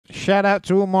Shout out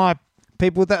to all my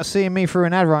people that are seeing me through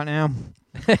an ad right now.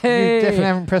 Hey, You definitely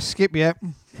haven't pressed skip yet.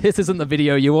 this isn't the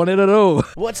video you wanted at all.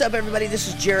 What's up, everybody? This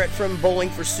is Jarrett from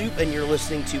Bowling for Soup, and you're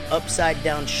listening to Upside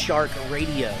Down Shark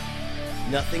Radio.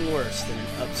 Nothing worse than an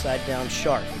upside down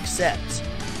shark, except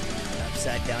an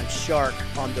upside down shark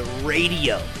on the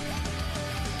radio.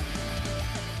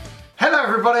 Hello,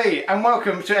 everybody, and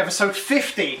welcome to episode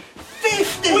 50.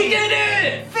 50! We did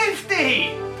it!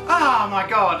 50! Oh my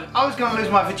god, I was going to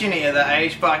lose my virginity at that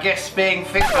age, but I guess being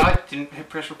 50... I didn't hit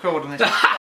press record on this.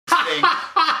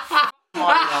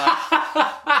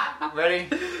 Ready?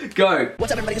 Go.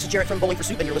 What's up, everybody? This is Jarrett from Bowling for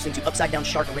Soup, and you're listening to Upside Down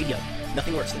Shark Radio.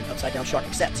 Nothing worse than an upside down shark,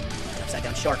 except an upside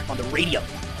down shark on the radio.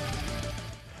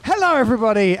 Hello,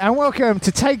 everybody, and welcome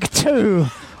to take 2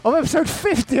 of episode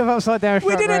 50 of Upside Down Shark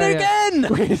We did it Radio. again!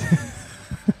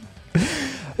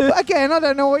 Again, I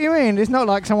don't know what you mean. It's not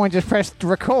like someone just pressed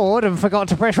record and forgot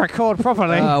to press record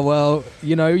properly. Well,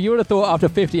 you know, you would have thought after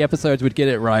 50 episodes we'd get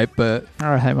it right, but...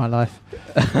 I hate my life.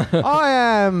 I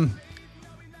am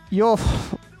your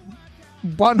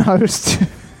one host,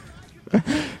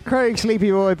 Craig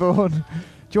Sleepy Boy Born,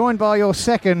 joined by your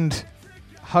second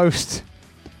host,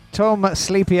 Tom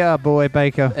Sleepier Boy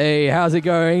Baker. Hey, how's it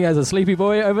going as a sleepy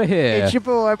boy over here? It's your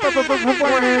boy.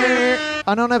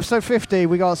 And on episode 50,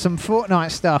 we got some Fortnite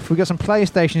stuff. We got some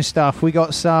PlayStation stuff. We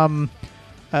got some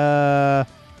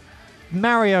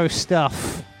Mario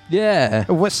stuff. Yeah.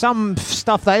 With some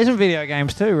stuff that isn't video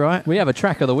games too, right? We have a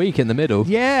track of the week in the middle.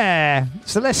 Yeah.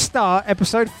 So let's start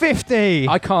episode 50.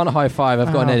 I can't high five.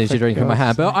 I've got an energy drink in my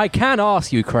hand. But I can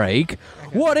ask you, Craig,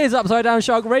 what is Upside Down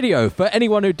Shark Radio for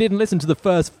anyone who didn't listen to the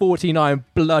first 49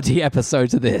 bloody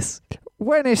episodes of this?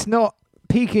 When it's not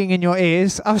peaking in your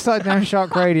ears, Upside Down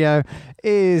Shark Radio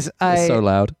is It's so a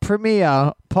loud.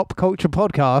 premier pop culture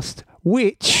podcast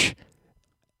which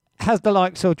has the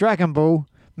likes of Dragon Ball,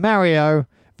 Mario,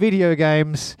 video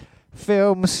games,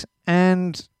 films,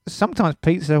 and sometimes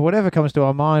pizza. Whatever comes to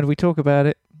our mind, we talk about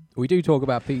it. We do talk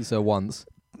about pizza once.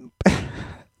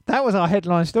 That was our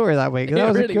headline story that week. That It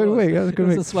was really a good was. week. That was a good It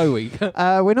was week. a slow week.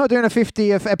 We're not doing a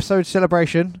 50th episode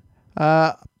celebration,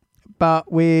 but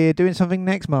we're doing something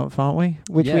next month, aren't we?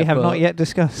 Which Yeah, we have but not yet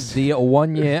discussed. The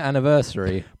 1 year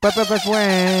anniversary. But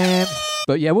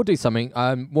yeah, we'll do something.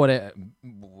 What it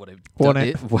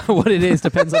is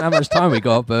depends on how much time we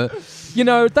got. But you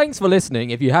know, thanks for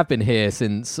listening. If you have been here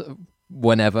since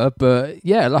whenever, but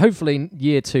yeah, hopefully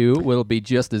year 2 will be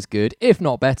just as good, if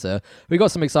not better. We got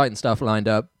some exciting stuff lined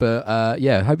up. But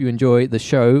yeah, hope you enjoy the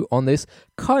show on this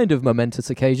kind of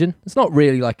momentous occasion. It's not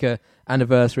really like a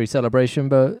anniversary celebration,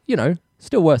 but you know,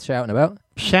 still worth shouting about.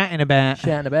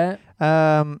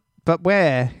 But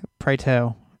where, pray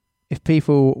tell, if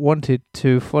people wanted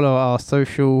to follow our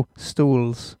social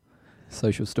stools?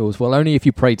 Social stools. Well, only if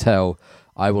you pray tell,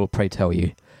 I will pray tell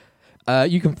you.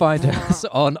 You can find us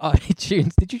on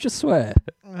iTunes. Did you just swear?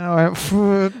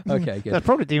 Okay, good. That's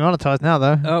probably demonetized now,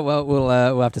 though. Oh, well,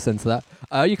 we'll have to censor that.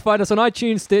 You can find us on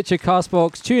iTunes, Stitcher,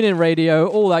 Castbox, TuneIn Radio,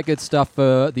 all that good stuff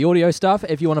for the audio stuff.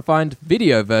 If you want to find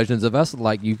video versions of us,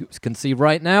 like you can see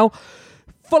right now,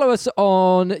 follow us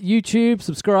on YouTube,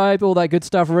 subscribe, all that good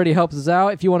stuff really helps us out.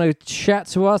 If you want to chat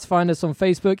to us, find us on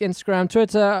Facebook, Instagram,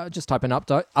 Twitter. Just type in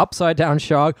Upside Down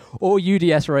Shark or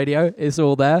UDS Radio. It's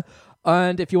all there.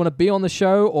 And if you want to be on the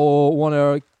show or want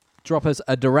to drop us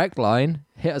a direct line,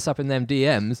 hit us up in them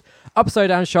DMs,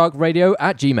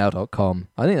 upsidedownsharkradio@gmail.com.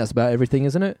 I think that's about everything,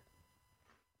 isn't it?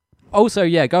 Also,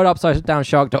 yeah, go to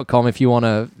upsidedownshark.com if you want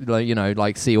to,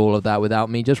 see all of that without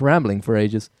me just rambling for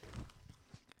ages.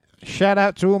 Shout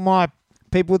out to all my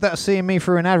people that are seeing me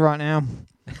through an ad right now.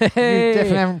 Hey, You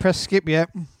definitely haven't pressed skip yet.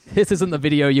 this isn't the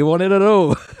video you wanted at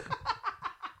all.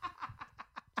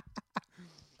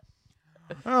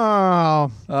 Oh,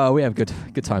 We have good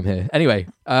time here. Anyway,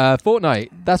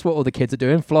 Fortnite, that's what all the kids are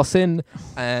doing, flossing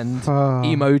and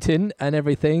emoting and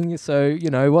everything. So, you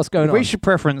know, what's going on? we should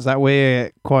preference that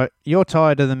you're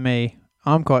tireder than me.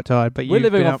 I'm quite tired, but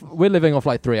We're living off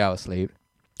like 3 hours sleep.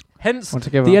 Hence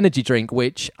the energy drink,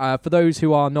 which for those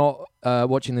who are not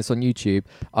watching this on YouTube,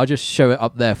 I'll just show it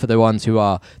up there for the ones who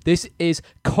are. This is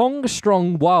Kong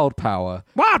Strong Wild Power.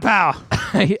 Wild Power!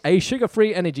 a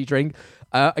sugar-free energy drink,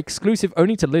 exclusive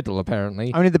only to Lidl,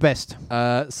 apparently. Only the best.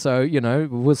 So, you know,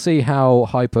 we'll see how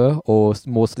hyper or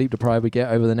more sleep-deprived we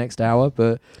get over the next hour.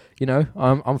 But, you know,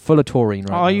 I'm full of taurine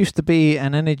right now. I used to be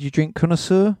an energy drink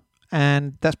connoisseur,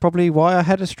 and that's probably why I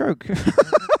had a stroke.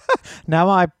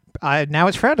 Now now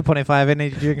it's frowned upon if I have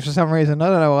energy drinks for some reason. I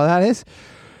don't know what that is.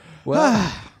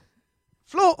 Well,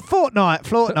 Fortnite.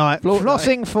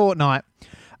 Flossing Fortnite.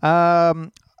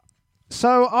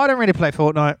 So I don't really play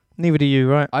Fortnite. Neither do you,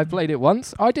 right? I played it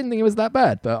once. I didn't think it was that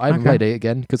bad, but I haven't Okay. played it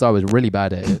again because I was really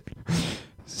bad at it.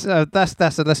 So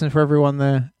that's a lesson for everyone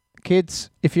there. Kids,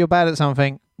 if you're bad at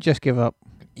something, just give up.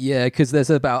 Yeah, because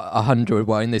there's about 100,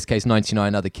 well, in this case,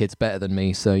 99 other kids better than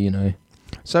me, so, you know.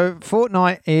 So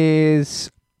Fortnite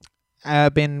is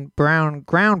been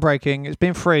groundbreaking. It's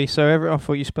been free, so I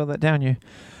thought you spelled that down, you.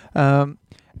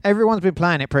 Everyone's been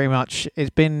playing it pretty much. It's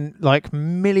been like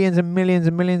millions and millions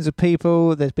and millions of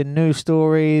people. There's been news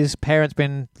stories. Parents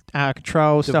been out of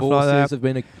control, stuff like Divorces that. have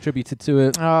been attributed to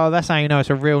it. Oh, that's how you know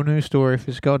it's a real news story if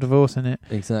it's got a divorce in it.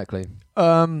 Exactly.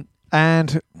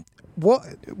 And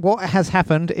what has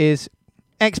happened is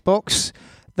Xbox,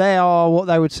 they are what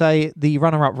they would say the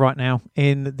runner-up right now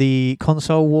in the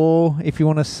console war, if you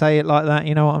want to say it like that,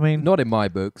 you know what I mean? Not in my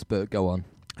books, but go on.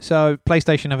 So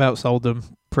PlayStation have outsold them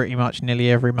pretty much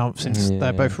nearly every month since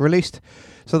they're both released.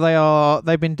 So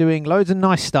they've been doing loads of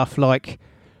nice stuff like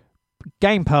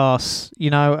Game Pass,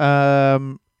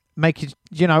 making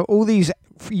all these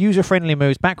user-friendly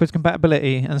moves, backwards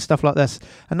compatibility and stuff like this.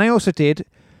 And they also did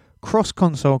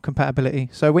cross-console compatibility.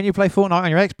 So when you play Fortnite on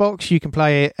your Xbox, you can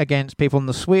play it against people on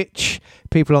the Switch,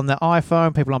 people on the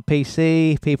iPhone, people on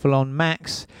PC, people on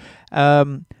Macs.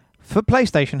 For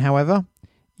PlayStation, however,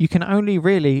 you can only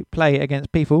really play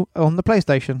against people on the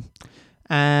PlayStation.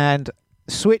 And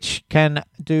Switch can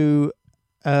do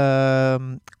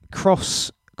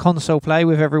cross-console play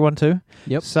with everyone too.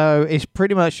 Yep. So it's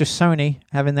pretty much just Sony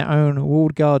having their own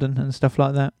walled garden and stuff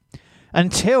like that.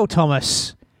 Until,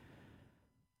 Thomas,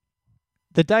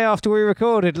 the day after we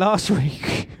recorded last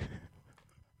week,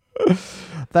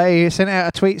 they sent out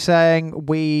a tweet saying,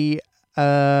 we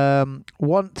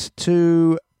want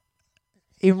to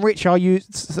enrich our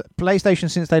use. PlayStation,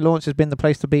 since they launched, has been the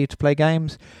place to be to play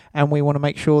games, and we want to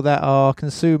make sure that our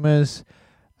consumers,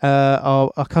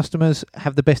 our customers,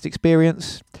 have the best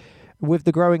experience. With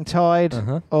the growing tide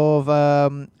of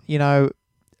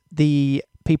the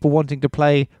people wanting to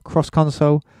play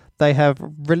cross-console, they have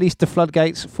released the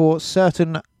floodgates for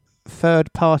certain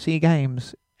third-party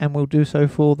games, and will do so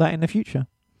for that in the future.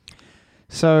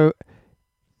 So,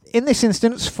 in this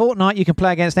instance, Fortnite, you can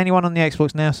play against anyone on the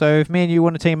Xbox now. So if me and you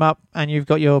want to team up and you've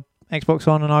got your Xbox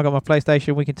on and I got my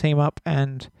PlayStation, we can team up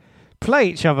and play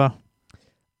each other.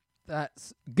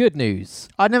 That's good news.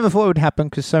 I never thought it would happen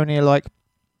because Sony are like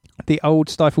the old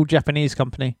stifled Japanese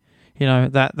company,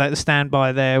 that stand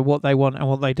by what they want and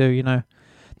what they do.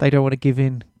 They don't want to give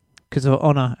in because of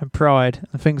honor and pride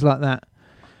and things like that.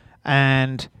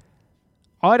 And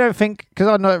I don't think, because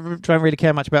I don't really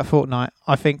care much about Fortnite,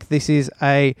 I think this is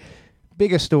a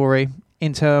bigger story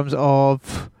in terms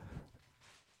of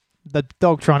the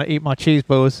dog trying to eat my cheese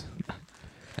balls.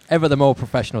 Ever the more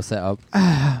professional setup.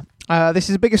 This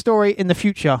is a bigger story in the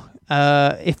future.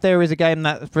 If there is a game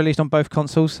that's released on both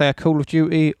consoles, say a Call of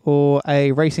Duty or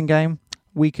a racing game,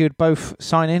 we could both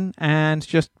sign in and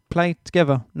just play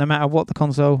together, no matter what the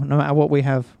console, no matter what we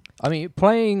have. I mean,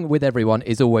 playing with everyone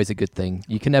is always a good thing.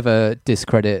 You can never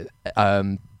discredit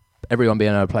everyone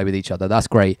being able to play with each other. That's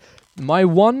great.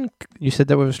 You said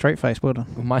that with a straight face, well done.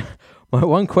 My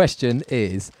one question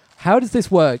is, how does this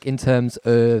work in terms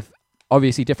of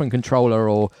obviously different controller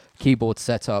or keyboard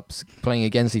setups playing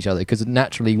against each other? Because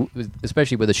naturally,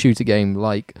 especially with a shooter game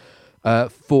like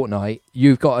Fortnite,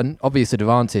 you've got an obvious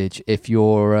advantage if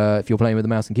you're playing with a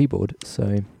mouse and keyboard.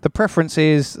 So the preference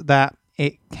is that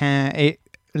it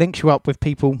links you up with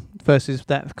people versus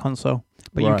that console,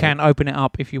 but you can open it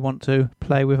up if you want to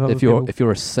play with other people. If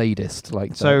you're a sadist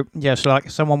like so that. yeah, so like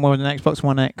someone with an Xbox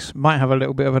One X might have a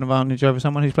little bit of an advantage over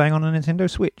someone who's playing on a Nintendo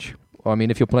Switch. Well, I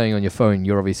mean, if you're playing on your phone,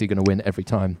 you're obviously going to win every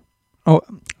time. Oh,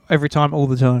 every time, all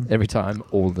the time. Every time,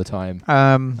 all the time.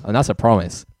 And that's a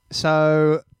promise.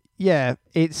 So yeah,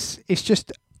 it's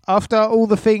just after all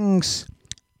the things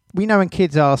we know when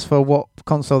kids ask for what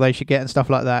console they should get and stuff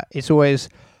like that, it's always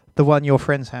the one your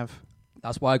friends have.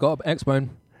 That's why I got an Xbone.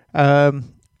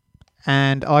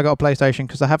 And I got a PlayStation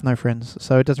because I have no friends,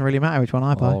 so it doesn't really matter which one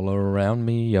I buy. All around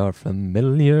me are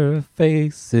familiar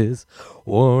faces,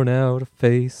 worn out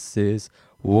faces,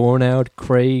 worn out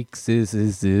Craig's.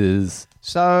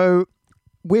 So,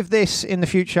 with this in the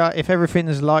future, if everything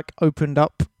is like opened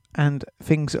up and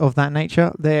things of that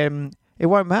nature, then it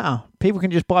won't matter. People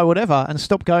can just buy whatever and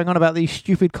stop going on about these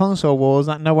stupid console wars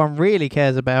that no one really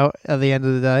cares about at the end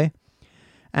of the day.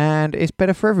 And it's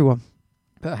better for everyone.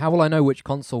 But how will I know which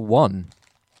console won?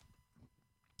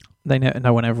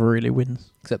 No one ever really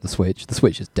wins. Except the Switch. The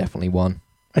Switch has definitely won.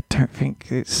 I don't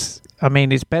think it's... I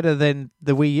mean, it's better than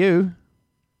the Wii U.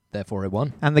 Therefore it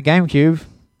won. And the GameCube.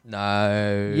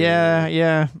 No.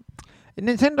 Yeah.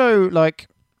 Nintendo,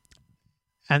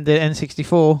 And the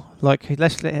N64, like,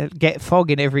 let's get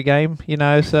fog in every game,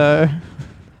 so...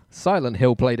 Silent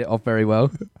Hill played it off very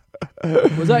well.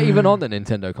 Was that even on the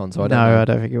Nintendo console? I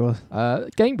don't think it was.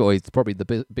 Game Boy is probably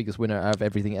the biggest winner out of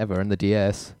everything ever, and the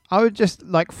DS. I would just,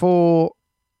 and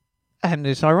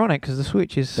it's ironic, because the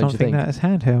Switch is Don't you something think? that is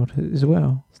handheld as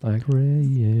well. It's like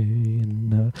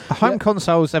rain. Home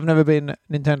consoles have never been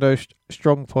Nintendo's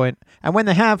strong point. And when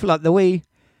they have, like the Wii,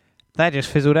 that just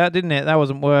fizzled out, didn't it? That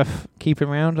wasn't worth keeping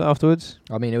around afterwards.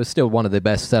 I mean, it was still one of the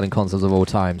best-selling consoles of all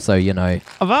time, so,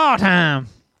 Of our time!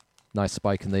 nice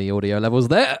spike in the audio levels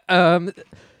there.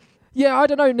 Yeah, I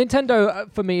don't know.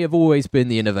 Nintendo, for me, have always been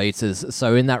the innovators.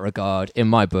 So in that regard, in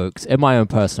my books, in my own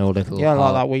personal little Yeah,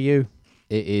 like heart, that Wii U.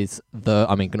 it is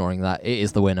I'm ignoring that. It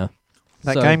is the winner.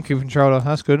 That So, GameCube controller,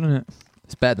 that's good, isn't it?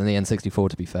 It's better than the N64,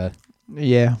 to be fair.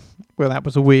 Yeah. Well, that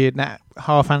was a weird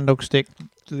half analog stick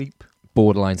leap.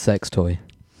 Borderline sex toy.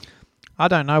 I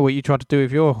don't know what you tried to do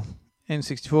with your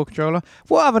N64 controller.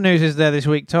 What other news is there this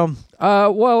week, Tom?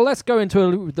 Well, let's go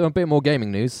into a bit more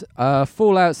gaming news.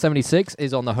 Fallout 76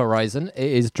 is on the horizon. It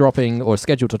is dropping, or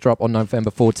scheduled to drop, on November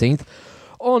 14th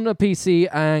on a PC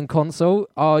and console.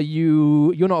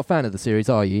 You're not a fan of the series,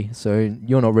 are you? So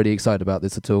you're not really excited about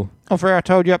this at all? I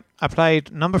told you, I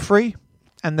played number 3,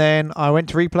 and then I went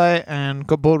to replay it and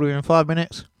got bored within 5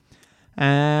 minutes.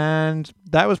 And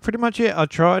that was pretty much it. I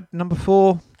tried number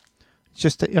 4. It's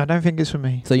just, I don't think it's for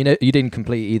me. So you didn't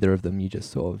complete either of them. You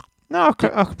just sort of... No,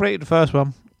 I completed the first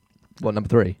one. What, number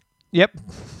 3? Yep.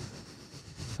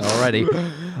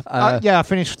 Alrighty. Yeah, I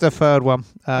finished the third one.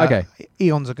 Okay.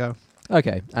 Eons ago.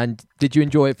 Okay. And did you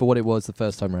enjoy it for what it was the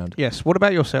first time around? Yes. What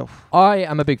about yourself? I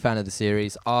am a big fan of the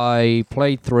series. I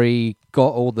played 3,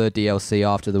 got all the DLC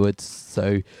afterwards,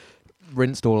 so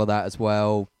rinsed all of that as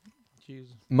well.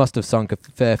 Jesus. Must have sunk a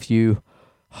fair few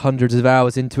hundreds of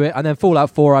hours into it. And then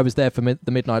Fallout 4, I was there for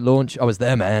the midnight launch. I was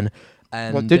there, man.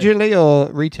 And What, digitally or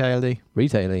retaily?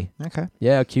 Retaily. Okay.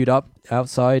 Yeah, I queued up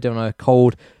outside on a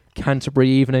cold Canterbury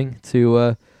evening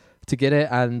to get it,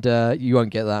 and you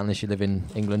won't get that unless you live in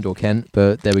England or Kent,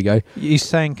 but there we go. You're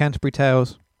saying Canterbury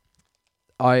Tales.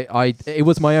 It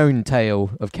was my own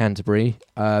tale of Canterbury.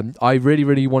 I really,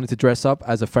 really wanted to dress up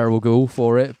as a feral ghoul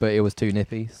for it, but it was too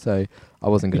nippy, so I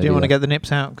wasn't You going to didn't want to that. get the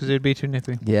nips out because it would be too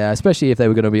nippy. Yeah, especially if they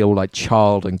were going to be all like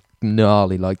child and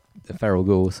gnarly like the feral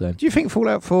ghoul. So Do you think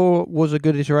Fallout 4 was a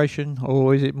good iteration,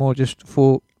 or is it more just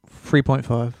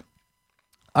 3.5?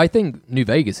 I think New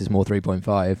Vegas is more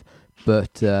 3.5,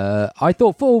 but I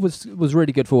thought 4 was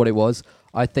really good for what it was.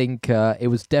 I think it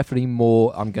was definitely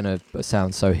more, I'm going to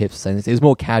sound so hip saying this, it was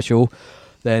more casual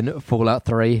than Fallout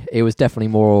 3. It was definitely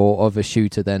more of a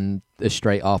shooter than a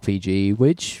straight RPG,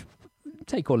 which,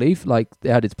 take or leave, like, it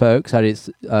had its perks, had its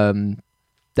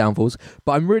downfalls.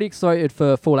 But I'm really excited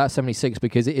for Fallout 76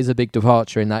 because it is a big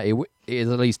departure in that it is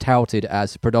at least touted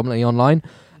as predominantly online,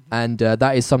 and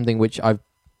that is something which I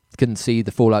can see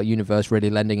the Fallout universe really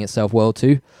lending itself well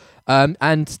to.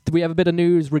 And we have a bit of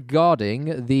news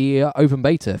regarding the open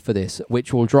beta for this,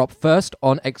 which will drop first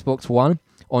on Xbox One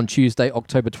on Tuesday,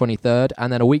 October 23rd,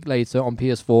 and then a week later on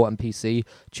PS4 and PC,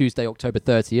 Tuesday, October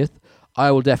 30th.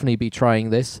 I will definitely be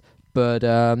trying this, but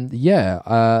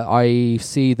I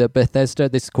see that Bethesda,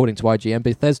 this is according to IGN,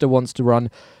 Bethesda wants to run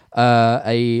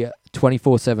a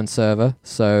 24/7 server,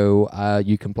 so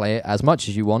you can play it as much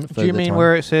as you want. For Do you the mean time.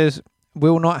 where it says,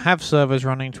 will not have servers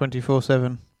running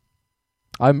 24/7?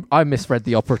 I misread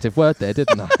the operative word there,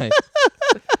 didn't I?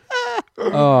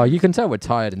 Oh, you can tell we're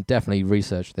tired and definitely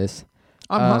researched this.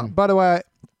 By the way,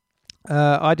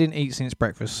 I didn't eat since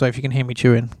breakfast, so if you can hear me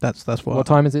chewing, that's what. What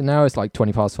time is it now? It's like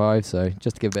 5:20, so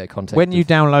just to give a bit of context. When you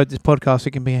download this podcast,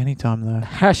 it can be any time though.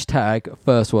 Hashtag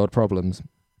first world problems.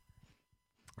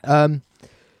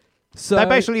 So They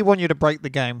basically want you to break the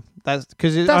game. That's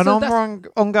because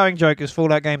ongoing joke is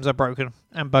Fallout games are broken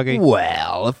and buggy.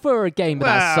 well, for a game of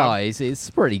that Well, size, it's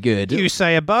pretty good. You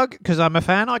say a bug because I'm a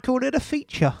fan. I called it a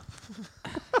feature.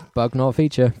 Bug, not a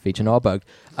feature. Feature, not a bug.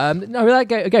 No, a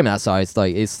game of that size,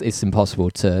 like it's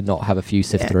impossible to not have a few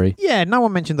sift through. Yeah, no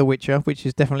one mentioned The Witcher, which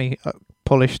is definitely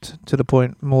polished to the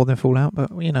point more than Fallout,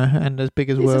 but and as big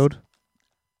as World.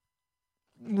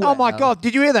 Oh my God!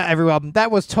 Did you hear that, everyone? That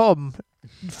was Tom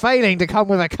failing to come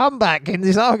with a comeback in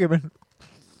this argument.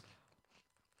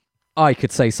 I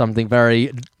could say something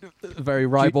very, very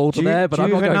ribald there, but I'm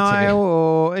not going to.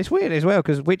 Or it's weird as well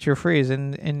because Witcher 3 is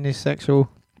in this sexual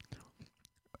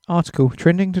article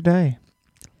trending today.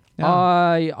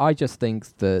 Yeah. I just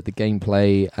think the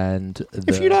gameplay and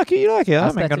If you like it, you like it.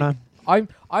 I'm not aesthetic- gonna.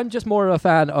 I'm just more of a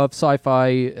fan of sci-fi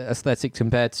aesthetics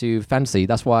compared to fantasy.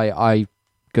 That's why I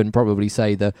can probably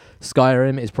say that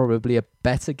Skyrim is probably a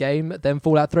better game than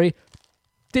Fallout 3.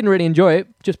 didn't really enjoy it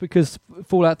just because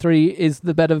Fallout 3 is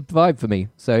the better vibe for me.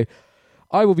 So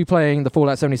I will be playing the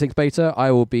Fallout 76 beta.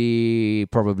 I will be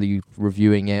probably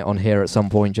reviewing it on here at some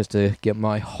point just to get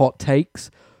my hot takes.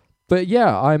 But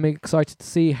yeah, I'm excited to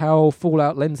see how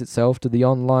Fallout lends itself to the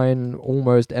online,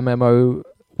 almost MMO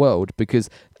world. Because,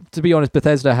 to be honest,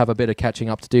 Bethesda have a bit of catching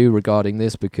up to do regarding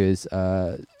this because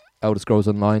Elder Scrolls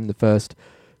Online, the first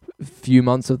few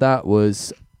months of that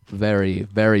was very,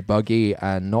 very buggy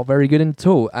and not very good at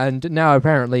all. And now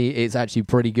apparently it's actually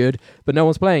pretty good, but no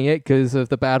one's playing it because of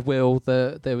the bad will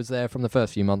that was there from the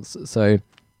first few months. So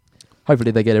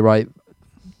hopefully they get it right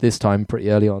this time pretty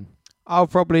early on. I'll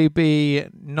probably be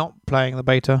not playing the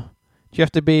beta. Do you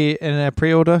have to be in a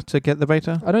pre-order to get the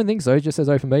beta? I don't think so. It just says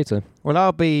open beta. Well,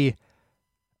 I'll be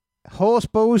horse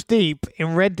balls deep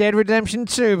in Red Dead Redemption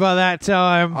 2 by that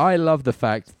time. I love the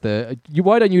fact that...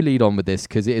 why don't you lead on with this?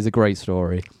 Because it is a great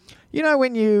story. You know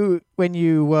when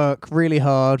you work really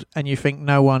hard and you think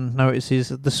no one notices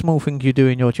the small things you do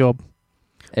in your job?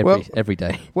 Every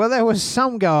day. Well, there was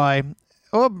some guy,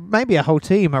 or maybe a whole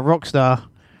team at Rockstar,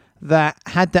 that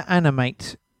had to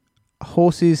animate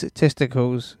horses'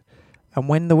 testicles, and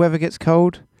when the weather gets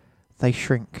cold, they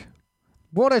shrink.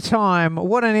 What a time,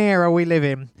 what an era we live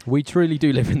in. We truly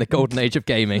do live in the golden age of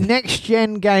gaming.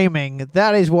 Next-gen gaming,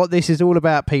 that is what this is all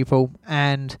about, people.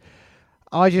 And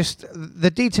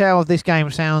the detail of this game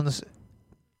sounds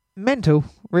mental,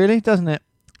 really, doesn't it?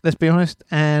 Let's be honest.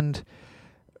 And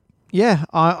yeah,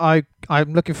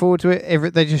 I'm looking forward to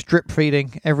it. They're just drip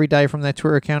feeding every day from their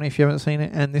Twitter account if you haven't seen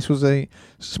it. And this was a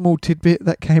small tidbit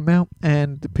that came out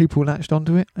and the people latched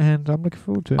onto it. And I'm looking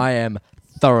forward to it. I am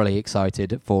thoroughly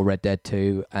excited for Red Dead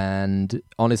 2, and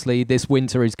honestly this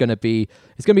winter is going to be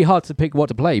hard to pick what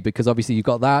to play because obviously you've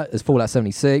got that as Fallout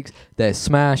 76, there's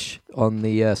Smash on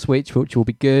the Switch, which will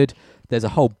be good, there's a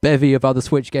whole bevy of other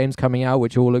Switch games coming out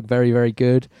which all look very, very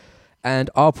good, and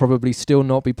I'll probably still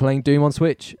not be playing Doom on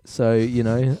Switch, so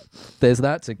there's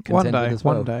that to contend with as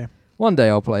well. One day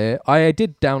I'll play it. I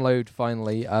did download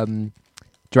finally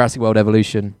Jurassic World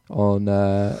Evolution on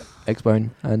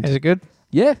Xbone, and is it good?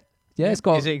 Yeah, it's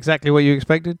got... Is it exactly what you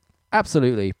expected?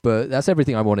 Absolutely, but that's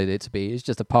everything I wanted it to be. It's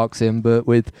just a park sim, but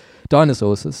with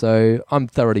dinosaurs. So I'm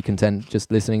thoroughly content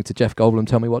just listening to Jeff Goldblum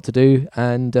tell me what to do,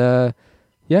 and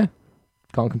yeah,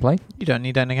 can't complain. You don't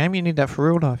need that in a game, you need that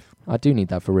for real life. I do need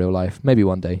that for real life. Maybe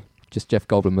one day. Just Jeff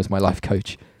Goldblum as my life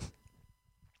coach.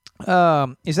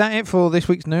 Is that it for this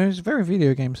week's news? Very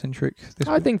video game centric.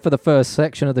 I think for the first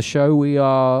section of the show, we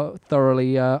are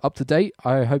thoroughly up to date.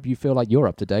 I hope you feel like you're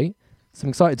up to date. Some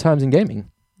exciting times in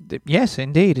gaming. Yes,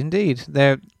 indeed.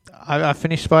 I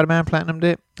finished Spider-Man, platinumed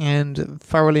it, and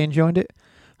thoroughly enjoyed it.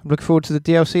 I'm looking forward to the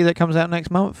DLC that comes out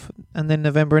next month, and then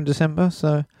November and December.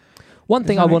 So, one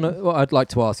thing I'd like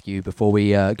to ask you before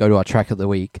we go to our track of the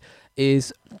week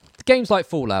is games like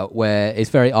Fallout, where it's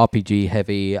very RPG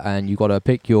heavy, and you got to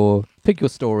pick your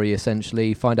story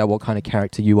essentially, find out what kind of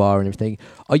character you are and everything.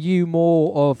 Are you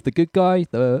more of the good guy,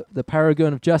 the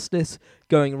paragon of justice,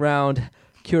 going around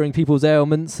curing people's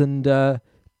ailments and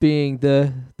being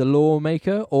the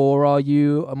lawmaker, or are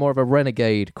you more of a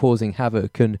renegade causing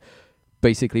havoc and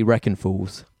basically wrecking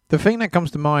fools? The thing that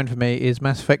comes to mind for me is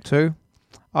Mass Effect 2.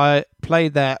 I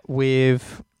played that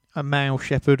with a male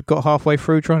shepherd, got halfway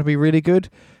through trying to be really good,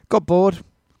 got bored,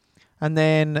 and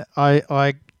then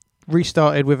I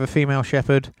restarted with a female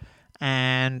shepherd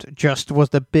and just was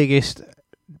the biggest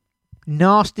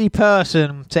nasty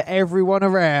person to everyone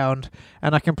around,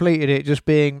 and I completed it just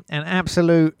being an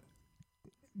absolute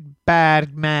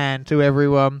bad man to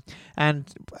everyone.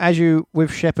 And as you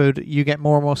with Shepard, you get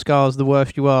more and more scars the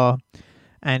worse you are,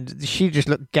 and she just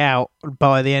looked gout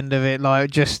by the end of it,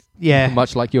 like just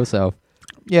much like yourself.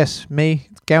 Yes, me,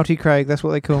 Gouty Craig, that's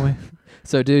what they call me.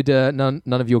 So did none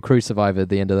of your crew survive at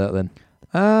the end of that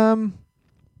then?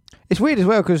 It's weird as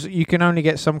well because you can only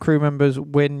get some crew members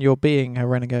when you're being a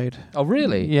renegade. Oh,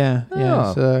 really? Yeah.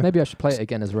 So maybe I should play it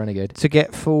again as a renegade. To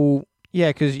get full... Yeah,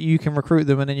 because you can recruit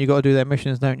them and then you got to do their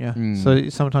missions, don't you? So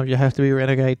sometimes you have to be a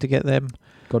renegade to get them.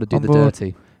 Got to do the board.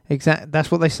 dirty. Exactly. That's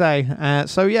what they say.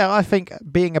 So yeah, I think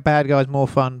being a bad guy is more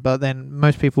fun, but then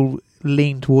most people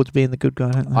lean towards being the good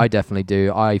guy, don't they? I definitely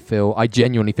do. I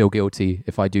genuinely feel guilty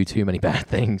if I do too many bad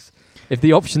things. If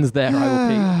the option's there, I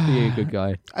will be a good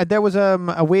guy. There was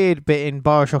a weird bit in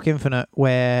BioShock Infinite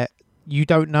where you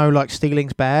don't know like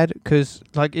stealing's bad because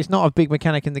like it's not a big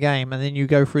mechanic in the game, and then you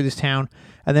go through this town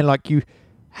and then like you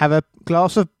have a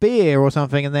glass of beer or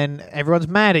something, and then everyone's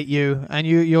mad at you, and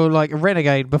you're like a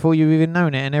renegade before you've even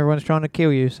known it, and everyone's trying to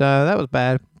kill you. So that was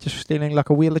bad. Just stealing like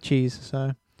a wheel of cheese.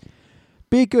 So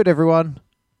be good, everyone.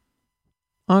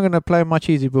 I'm going to play my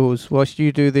cheesy balls whilst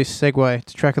you do this segue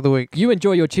to track of the week. You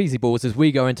enjoy your cheesy balls as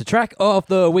we go into track of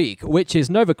the week, which is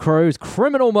Nova Crow's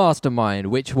Criminal Mastermind,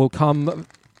 which will come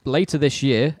later this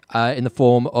year in the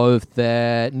form of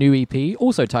their new EP,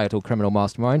 also titled Criminal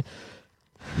Mastermind.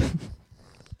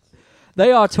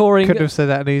 They are touring. Could have said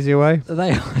that an easier way.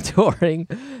 They are touring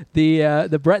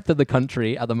the breadth of the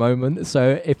country at the moment.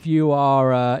 So if you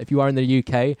are in the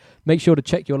UK, make sure to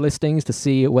check your listings to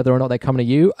see whether or not they're coming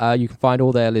to you. You can find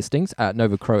all their listings at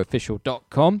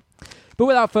novacrowofficial.com. But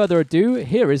without further ado,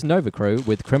 here is Nova Crow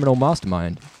with Criminal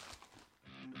Mastermind.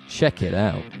 Check it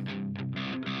out.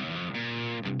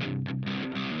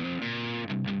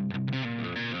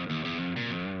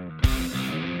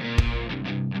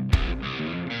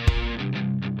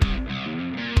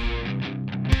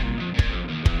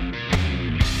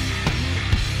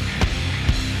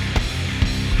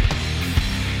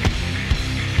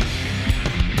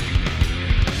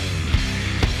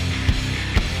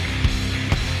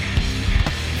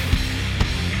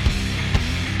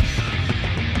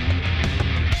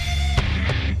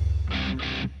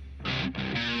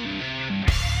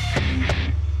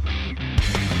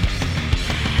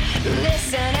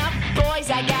 Listen up, boys,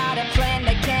 I got a plan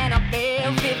that cannot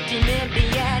fail. 50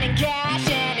 million in cash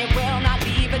and it will not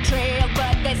leave a trail.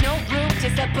 But there's no room to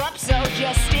step up, so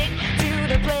just stick to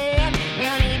the plan.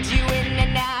 We'll need you in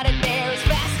and out of there as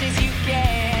fast as you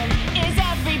can. Is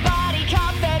everybody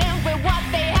confident with what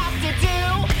they have to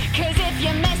do? Cause if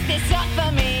you mess this up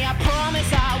for me, I promise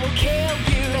I will kill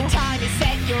you. The time is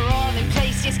set, you're all in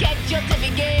place, you're scheduled to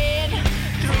begin.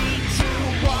 3,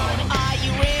 2, 1, are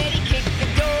you ready? Kick the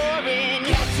door in.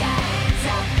 Get your hands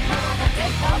up, mother,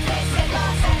 take no place and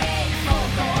lost a hate. Full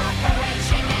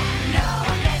cooperation and no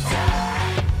one gets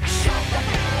up. Shut the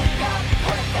fuck up,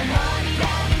 put the money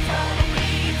down in front of me.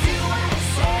 Do what I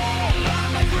say,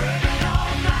 I'm a criminal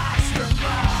mastermind.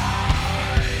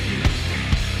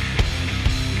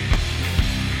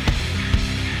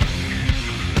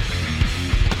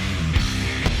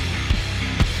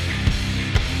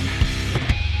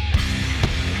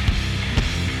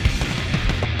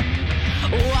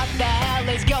 What the hell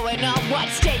is going on?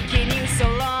 What's taking you so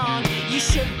long? You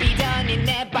should be done in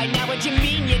there by now. What do you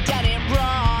mean you done it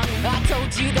wrong? I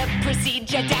told you the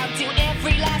procedure down to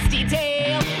every last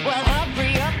detail. Well,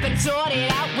 hurry up and sort it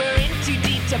out. We're in too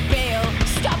deep to bail.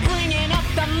 Stop bringing up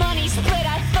the money split.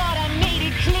 I thought I made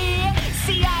it clear.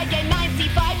 See, I get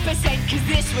 95% cause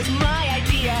this was my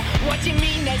idea. What do you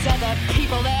mean there's other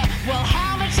people there? Well,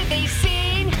 how much have they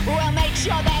seen? Well, make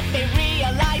sure that they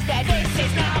realize that this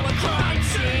is now a crime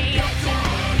scene. Get your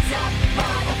hands up,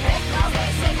 motherfucker.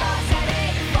 This is lost and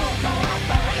in full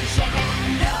cooperation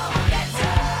and no one gets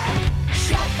hurt.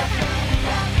 Shut the fuck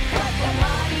up, put the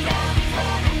money down in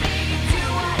front of me. Do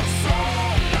what I say,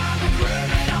 I'm a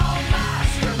criminal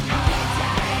mastermind. Get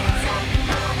your hands up,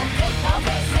 motherfucker.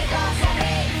 This is lost and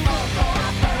in full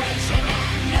cooperation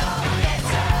and no one gets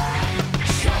hurt.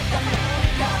 Shut the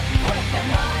fuck up, put the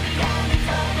money down in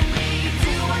front of me.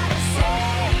 Do what I say,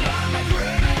 I'm a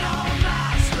criminal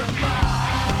mastermind.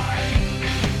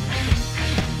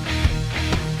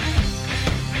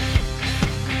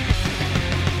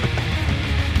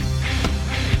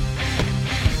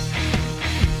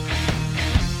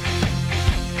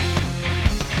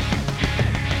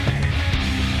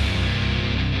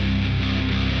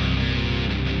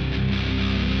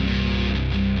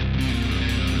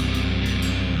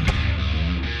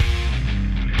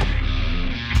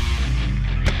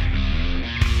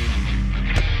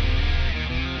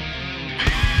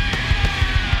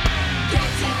 Get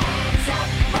your hands up,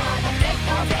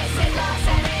 motherfucker. This is lost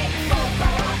and in full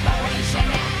cooperation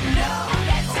and no one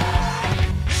gets hurt.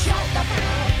 Shut the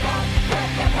fuck up, put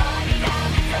the money down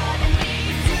in front of me.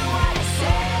 Do what I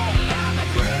say, I'm a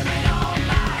criminal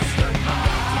mastermind.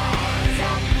 Get your hands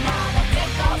up,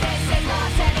 motherfucker. This is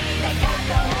lost and they got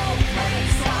the whole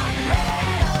place on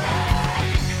red alert.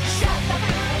 Shut the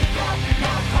fuck up,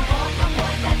 now come on, come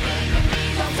what that thing to me.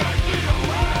 Don't take it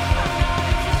away.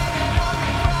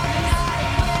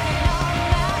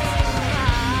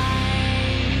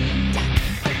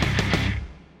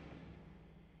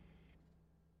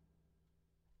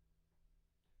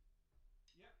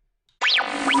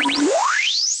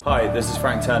 Hi, this is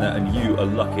Frank Turner, and you are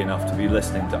lucky enough to be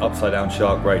listening to Upside Down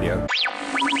Shark Radio.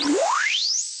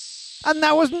 And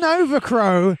that was Nova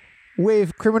Crow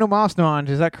with Criminal Mastermind.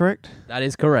 Is that correct? That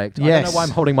is correct. I Yes. don't know why I'm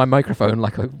holding my microphone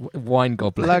like a wine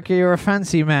goblet. Like you're a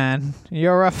fancy man.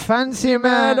 You're a fancy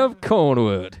Man man. of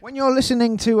Cornwood. When you're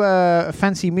listening to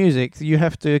fancy music, you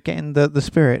have to get in the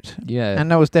spirit. Yeah.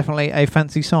 And that was definitely a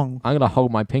fancy song. I'm going to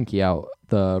hold my pinky out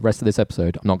the rest of this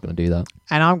episode. I'm not going to do that.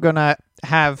 And I'm going to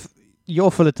have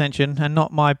your full attention and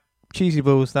not my cheesy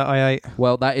balls that I ate.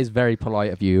 Well, that is very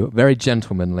polite of you. Very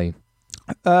gentlemanly.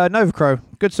 Nova Crow,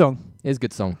 good song. It's a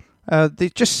good song.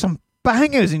 There's just some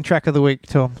bangers in Track of the Week,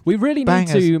 Tom. We really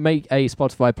Bangers. need to make a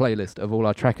Spotify playlist of all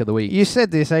our Track of the Week. You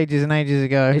said this ages and ages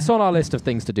ago. It's on our list of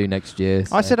things to do next year.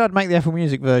 I so- said I'd make the Apple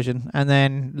Music version, and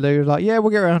then Lou was like, yeah,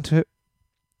 we'll get around to it.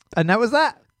 And that was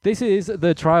that. This is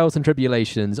the trials and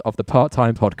tribulations of the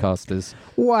part-time podcasters.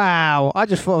 Wow. I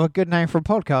just thought of a good name for a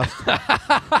podcast.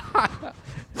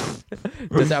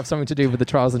 Does it have something to do with the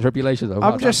trials and tribulations of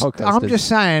I'm part-time podcasters? I'm just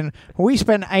saying, we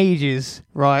spent ages,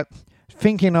 right,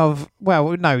 thinking of,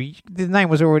 well, no, the name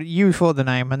was already, you thought the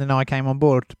name, and then I came on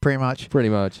board, pretty much. Pretty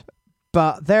much.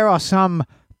 But there are some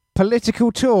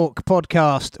political talk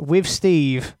podcast with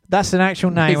Steve. That's an actual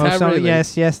name. Is that really?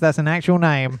 Yes, that's an actual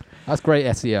name. That's great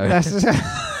SEO.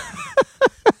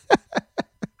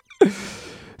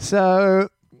 So,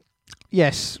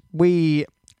 yes,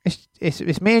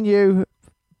 it's me and you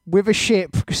with a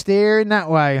ship steering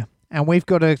that way, and we've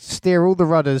got to steer all the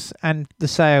rudders and the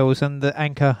sails and the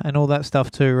anchor and all that stuff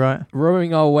too, right?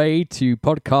 Rowing our way to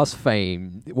podcast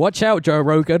fame. Watch out, Joe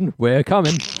Rogan. We're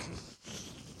coming.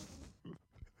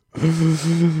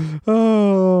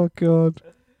 Oh, God.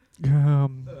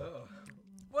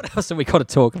 What else have we got to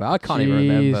talk about? I can't even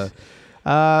remember.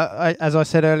 As I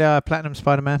said earlier, Platinum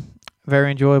Spider-Man.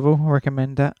 Very enjoyable.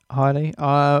 Recommend that highly.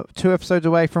 2 episodes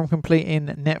away from completing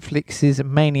Netflix's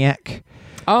Maniac.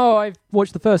 Oh, I've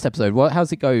watched the first episode.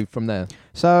 How's it go from there?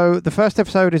 So the first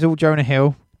episode is all Jonah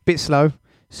Hill. Bit slow.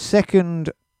 Second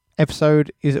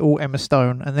episode is all Emma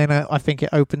Stone. And then I think it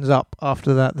opens up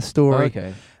after that, the story.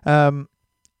 Okay.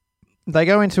 They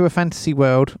go into a fantasy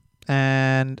world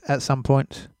and at some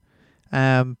point,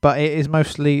 but it is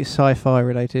mostly sci-fi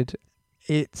related.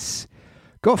 It's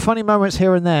got funny moments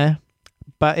here and there,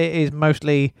 but it is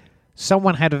mostly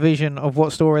someone had a vision of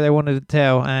what story they wanted to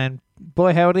tell, and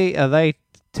boy howdy, are they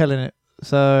telling it.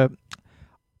 So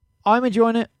I'm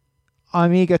enjoying it.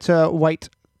 I'm eager to wait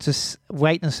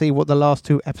and see what the last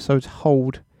 2 episodes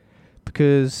hold,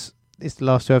 because it's the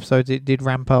last 2 episodes. It did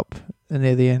ramp up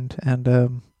near the end,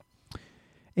 and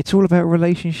it's all about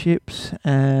relationships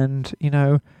and, you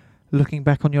know, looking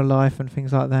back on your life and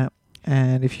things like that.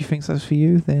 And if you think that's for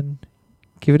you, then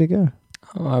give it a go.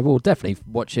 Oh, I will definitely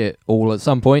watch it all at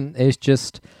some point. It's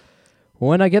just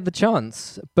when I get the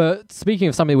chance. But speaking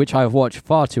of something which I've watched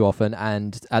far too often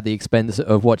and at the expense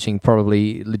of watching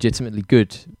probably legitimately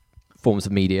good forms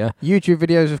of media, YouTube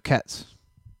videos of cats.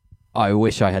 I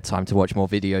wish I had time to watch more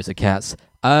videos of cats.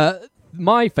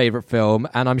 My favourite film,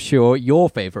 and I'm sure your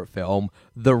favourite film,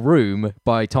 The Room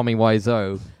by Tommy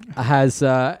Wiseau, has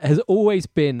always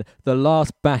been the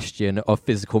last bastion of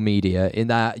physical media, in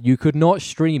that you could not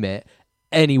stream it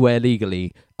anywhere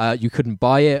legally. You couldn't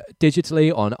buy it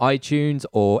digitally on iTunes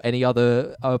or any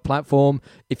other platform.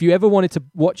 If you ever wanted to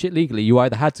watch it legally, you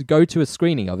either had to go to a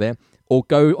screening of it or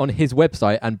go on his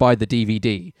website and buy the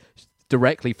DVD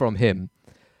directly from him.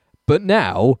 But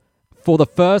now, for the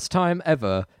first time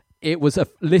ever, it was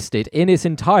listed in its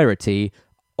entirety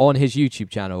on his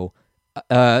YouTube channel.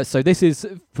 So this is,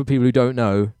 for people who don't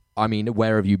know, I mean,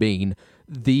 where have you been?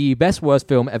 The best worst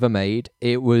film ever made.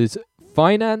 It was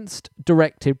financed,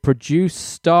 directed, produced,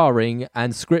 starring,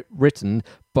 and script written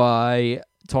by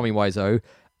Tommy Wiseau.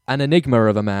 An enigma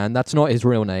of a man. That's not his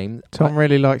real name. Tom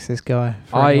really likes this guy,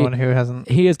 for anyone who hasn't.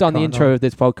 He has done the Can't intro know. of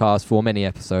this podcast for many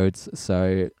episodes,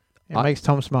 so It makes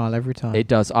Tom smile every time. it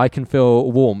does. I can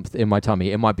feel warmth in my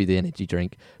tummy. It might be the energy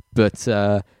drink, but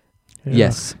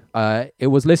yes, it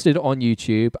was listed on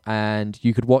YouTube, and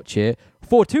you could watch it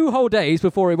for 2 whole days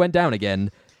before it went down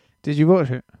again. Did you watch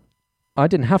it? I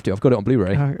didn't have to. I've got it on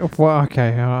Blu-ray. Well,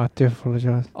 okay. I do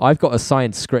apologise. I've got a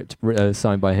signed script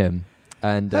signed by him,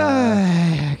 and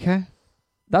Okay.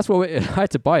 that's what I had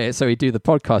to buy it so he'd do the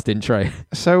podcast intro.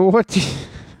 So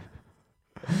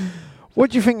what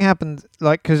do you think happened?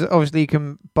 Like, because obviously you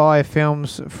can buy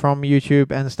films from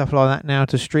YouTube and stuff like that now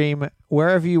to stream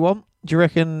wherever you want. Do you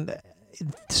reckon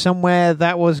somewhere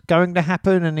that was going to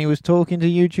happen and he was talking to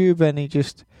YouTube and he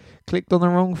just clicked on the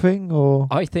wrong thing? Or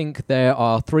I think there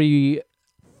are 3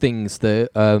 things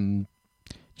that do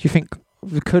you think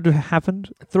could have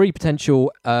happened? 3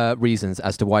 potential reasons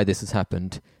as to why this has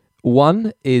happened.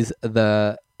 One is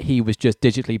he was just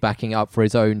digitally backing up for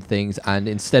his own things, and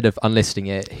instead of unlisting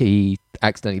it, he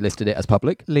accidentally listed it as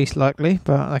public. Least likely,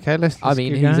 but okay, let's I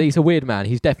mean, keep going. he's a weird man.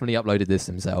 He's definitely uploaded this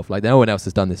himself. Like, no one else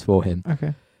has done this for him.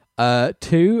 Okay.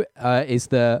 2 is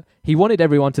he wanted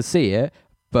everyone to see it,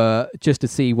 but just to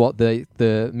see what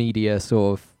the media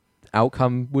sort of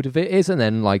outcome would of it is, and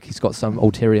then like he's got some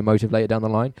ulterior motive later down the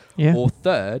line. Yeah. Or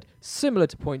third, similar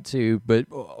to point two, but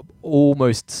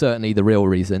almost certainly the real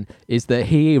reason, is that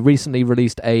he recently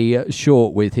released a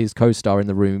short with his co-star in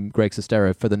the room, Greg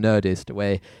Sestero, for The Nerdist,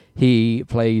 where he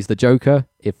plays the Joker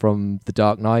from The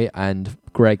Dark Knight, and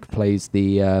Greg plays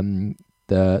the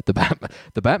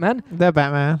Batman, The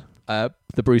Batman.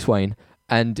 the Bruce Wayne.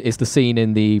 And it's the scene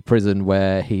in the prison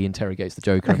where he interrogates the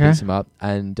Joker and beats him up.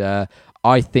 And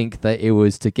I think that it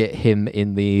was to get him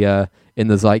in the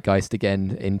zeitgeist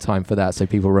again in time for that, so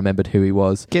people remembered who he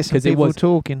was. Get some people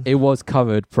talking. It was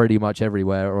covered pretty much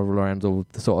everywhere, all around all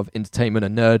the sort of entertainment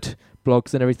and nerd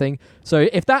blogs and everything. So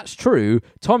if that's true,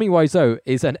 Tommy Wiseau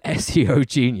is an SEO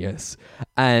genius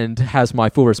and has my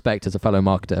full respect as a fellow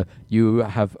marketer. You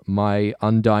have my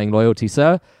undying loyalty,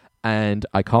 sir. And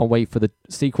I can't wait for the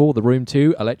sequel, The Room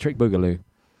 2, Electric Boogaloo.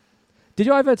 Did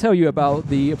I ever tell you about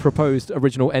the proposed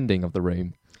original ending of The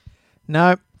Room?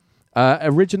 No.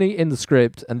 Originally in the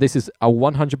script, and this is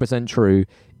 100% true,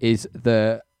 is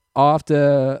that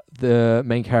after the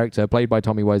main character, played by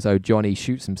Tommy Wiseau, Johnny,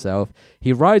 shoots himself,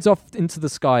 he rides off into the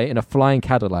sky in a flying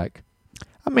Cadillac.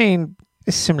 I mean,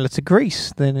 it's similar to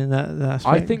Grease then in that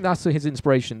aspect. I think that's his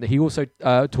inspiration. He also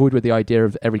toyed with the idea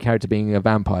of every character being a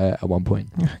vampire at one point.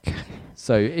 Okay.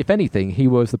 So, if anything, he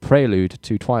was the prelude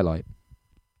to Twilight.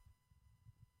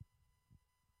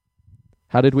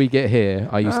 How did we get here?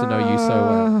 I used to know you so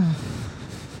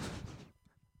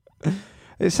well.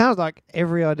 It sounds like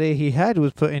every idea he had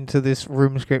was put into this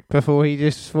Room script before he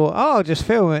just thought, oh, I'll just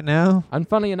film it now. And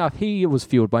funnily enough, he was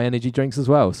fueled by energy drinks as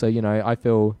well. So, I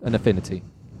feel an affinity.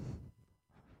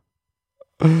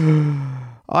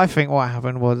 I think what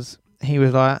happened was he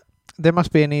was like, there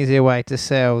must be an easier way to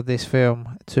sell this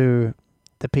film to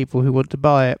the people who want to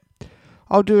buy it.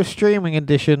 I'll do a streaming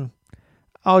edition.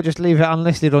 I'll just leave it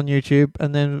unlisted on YouTube,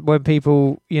 and then when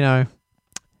people,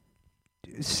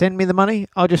 send me the money,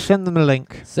 I'll just send them a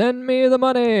link. Send me the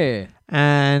money!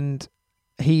 And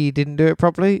he didn't do it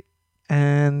properly,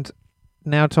 and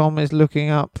now Tom is looking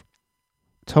up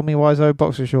Tommy Wiseau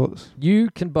boxer shorts. You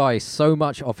can buy so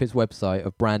much off his website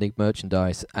of branding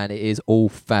merchandise, and it is all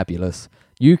fabulous.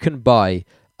 You can buy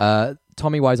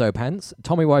Tommy Wiseau pants,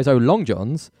 Tommy Wiseau long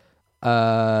johns.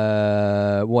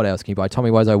 What else can you buy?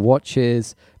 Tommy Wiseau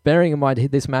watches. Bearing in mind,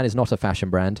 this man is not a fashion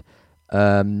brand.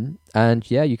 And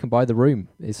yeah, you can buy The Room.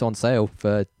 It's on sale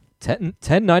for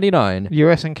 $10.99.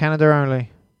 US and Canada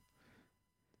only.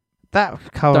 That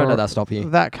cover. Don't let that stop you.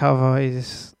 That cover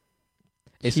is.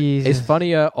 It's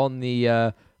funnier on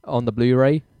the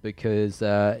Blu-ray because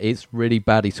it's really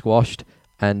badly squashed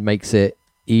and makes it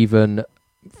even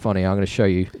funnier. I'm going to show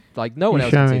you. Like no one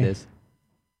else can see this.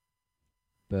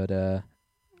 But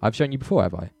I've shown you before,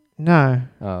 have I? No.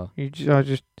 Oh. I'm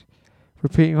just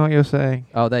repeating what you're saying.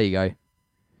 Oh, there you go.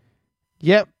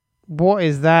 Yep. What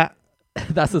is that?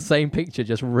 That's the same picture,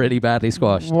 just really badly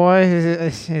squashed. Why is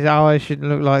it his eyes shouldn't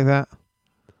look like that?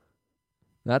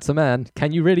 That's a man.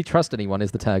 Can you really trust anyone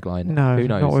is the tagline. No, Who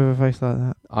knows? not with a face like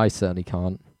that. I certainly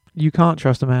can't. You can't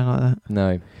trust a man like that.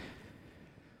 No.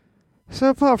 So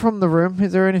apart from The Room,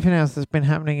 is there anything else that's been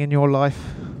happening in your life?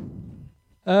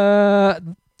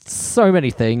 So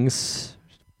many things.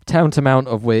 Tantamount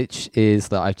of which is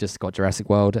that I've just got Jurassic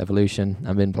World Evolution.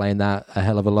 I've been playing that a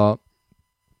hell of a lot.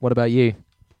 What about you?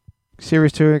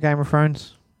 Series 2 of Game of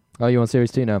Thrones. Oh, you on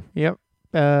Series 2 now? Yep.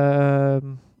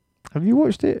 Have you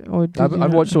watched it? Or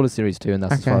I've watched all of Series 2 and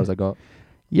that's as far as I got.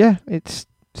 Yeah, it's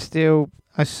still...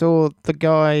 I saw the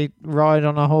guy ride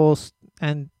on a horse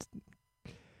and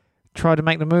try to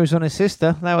make the moves on his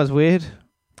sister. That was weird.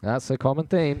 That's a common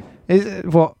theme. Is it,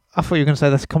 what? I thought you were going to say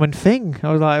that's a common thing.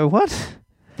 I was like, what?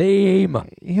 Theme.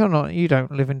 You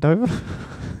don't live in Dover.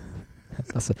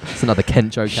 That's another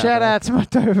Kent joke. Shout out to my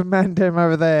Dover Mandem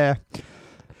over there.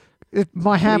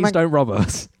 Please don't rob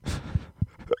us.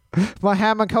 My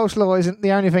ham and coleslaw isn't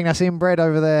the only thing that's inbred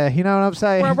over there. You know what I'm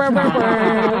saying?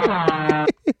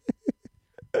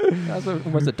 That's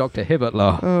almost a Dr. Hibbert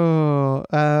laugh. Oh,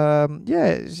 yeah.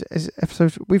 It's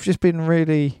episode. We've just been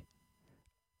really.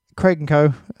 Craig and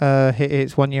Co. Hit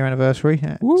its 1 year anniversary,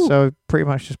 so pretty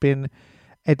much just been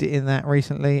editing that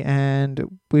recently,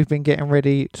 and we've been getting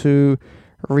ready to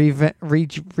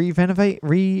renovate.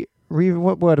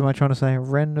 What word am I trying to say?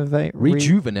 Renovate.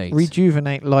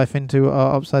 Rejuvenate life into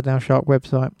our Upside Down Shark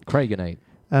website. Craigenate.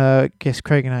 Yes,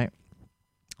 Craigenate.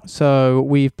 So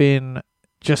we've been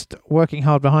just working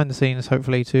hard behind the scenes,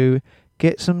 hopefully, to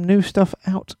get some new stuff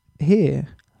out here.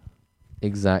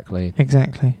 Exactly.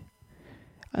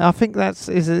 I think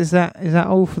is that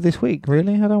all for this week,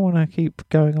 really? I don't want to keep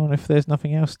going on if there's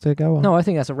nothing else to go on. No, I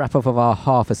think that's a wrap-up of our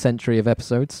half a century of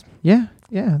episodes. Yeah,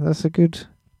 that's a good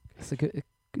That's a good.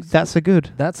 That's a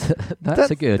good.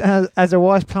 That's a good. As a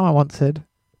wise plumber once said.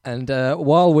 And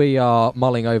while we are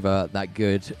mulling over that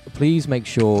good, please make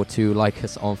sure to like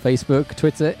us on Facebook,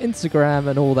 Twitter, Instagram,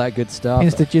 and all that good stuff.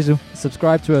 Insta jizzle.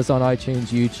 Subscribe to us on iTunes,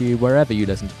 YouTube, wherever you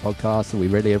listen to podcasts. We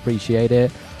really appreciate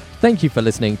it. Thank you for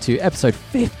listening to episode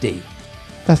 50.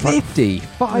 That's 50,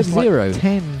 like, 50. Like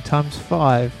 10 times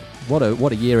 5.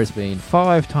 What a year it's been.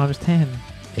 5 times 10.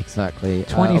 Exactly.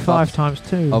 25 times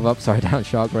 2. Of Upside Down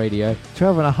Shark Radio.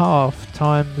 12.5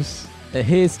 times...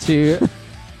 Here's to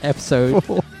episode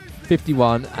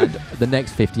 51 and the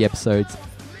next 50 episodes.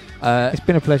 It's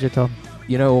been a pleasure, Tom.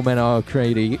 You know, all men are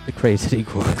created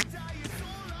equal.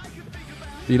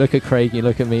 You look at Craig, you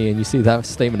look at me, and you see that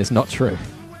statement is not true.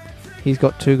 He's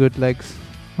got 2 good legs.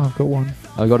 I've got 1.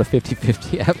 I've got a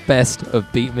 50-50 at best of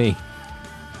beat me.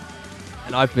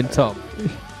 And I've been Tom.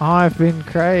 I've been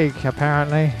Craig,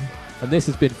 apparently. And this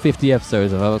has been 50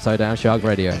 episodes of Upside Down Shark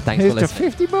Radio. Thanks Here's for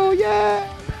listening. to 50 more,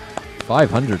 yeah!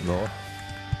 500 more.